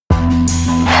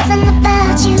Nothing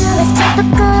about you is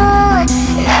typical.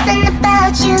 Nothing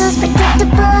about you is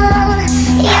predictable.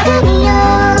 You got me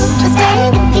all twisted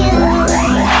and confused.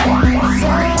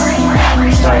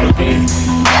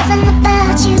 Nothing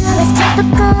about you is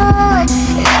typical.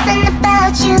 Nothing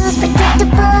about you is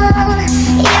predictable.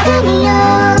 You got me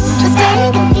all twisted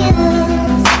and confused.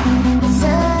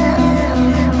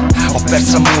 Ho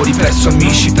perso amori, perso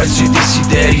amici, perso i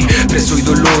desideri, preso i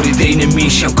dolori dei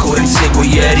nemici, ancora inseguo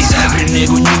ieri.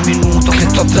 Rinnego ogni minuto che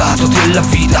t'ho dato della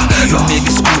vita. Non mi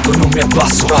discuto, non mi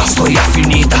abbasso, storia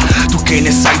finita. Tu che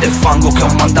ne sai del fango che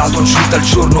ho mandato giù dal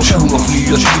giorno uno.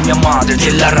 Figlio di mia madre,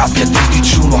 della rabbia e del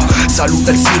digiuno.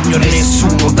 Saluta il segno,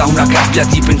 nessuno da una gabbia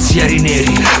di pensieri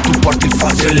neri. Tu porti il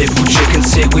falso e le bugie che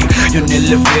insegui. Io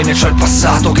nelle vene c'ho il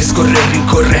passato che scorre e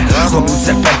rincorre. Come un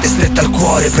serpente stretta al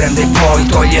cuore, prende e poi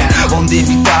toglie. Onde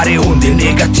evitare onde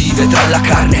negative tra la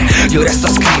carne. Io resto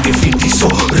a scrivere finti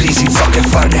sorrisi, so che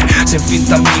farne. Sei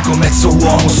finta amico, mezzo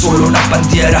uomo, solo una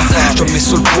bandiera. Ci ho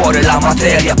messo il cuore, la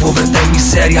materia, povertà e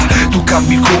miseria. Tu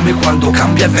cambi come quando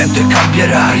cambia il vento e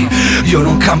cambierai. Io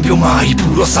non cambio mai,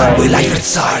 puro sangue, life at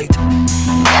sight.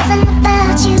 Nothing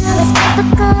about you is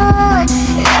typical.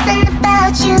 Nothing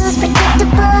about you is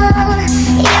predictable.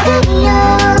 You got me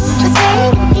all twisted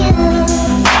and confused.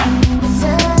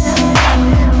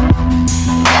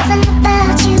 Nothing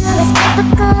about you is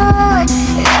typical.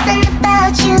 Nothing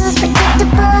about you is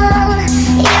predictable.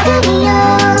 You got me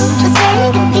all twisted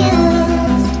and confused.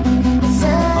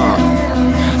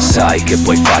 Sai che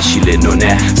poi facile non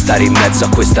è stare in mezzo a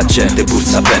questa gente, pur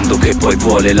sapendo che poi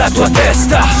vuole la tua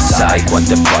testa. Sai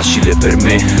quanto è facile per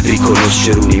me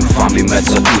riconoscere un infame in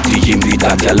mezzo a tutti gli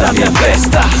invitati alla mia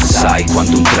festa. Sai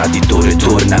quando un traditore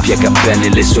torna, piega bene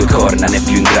le sue corna, non è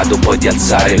più in grado poi di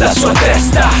alzare la sua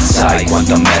testa. Sai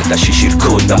quanta merda ci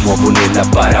circonda, muovo nella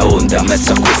baraonda, in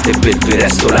mezzo a queste belve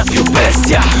resto la più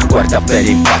bestia. Guarda bene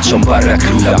in faccia un barra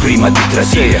cruda prima di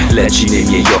tradire. Leggi nei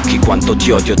miei occhi quanto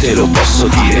ti odio, te lo posso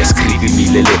dire.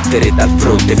 Scrivimi le lettere dal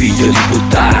fronte, figlio di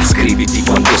puttana. Scriviti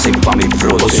quando sei infame in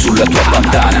fronte o sulla tua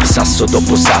bandana. Sasso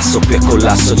dopo sasso, per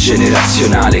collasso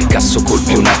generazionale. Il casso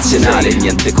colpio nazionale,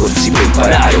 niente corsi per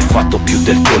imparare. Ho fatto più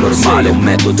del tuo normale, un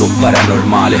metodo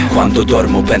paranormale. Quando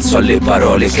dormo penso alle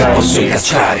parole che posso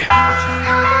incacciare.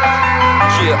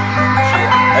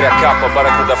 RH,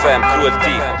 Barracuda Fam,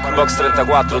 QLT, Box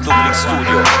 34, Duplex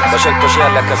Studio, da 100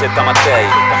 CL a Casetta Mattei,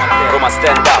 Roma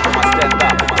Stand Up.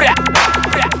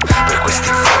 Per questi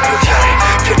infami odiare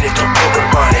viene troppo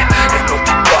normale e non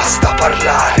ti basta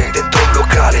parlare dentro un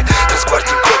locale. Tra sguardi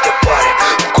in cui ti appare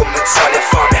un commensale a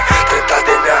fare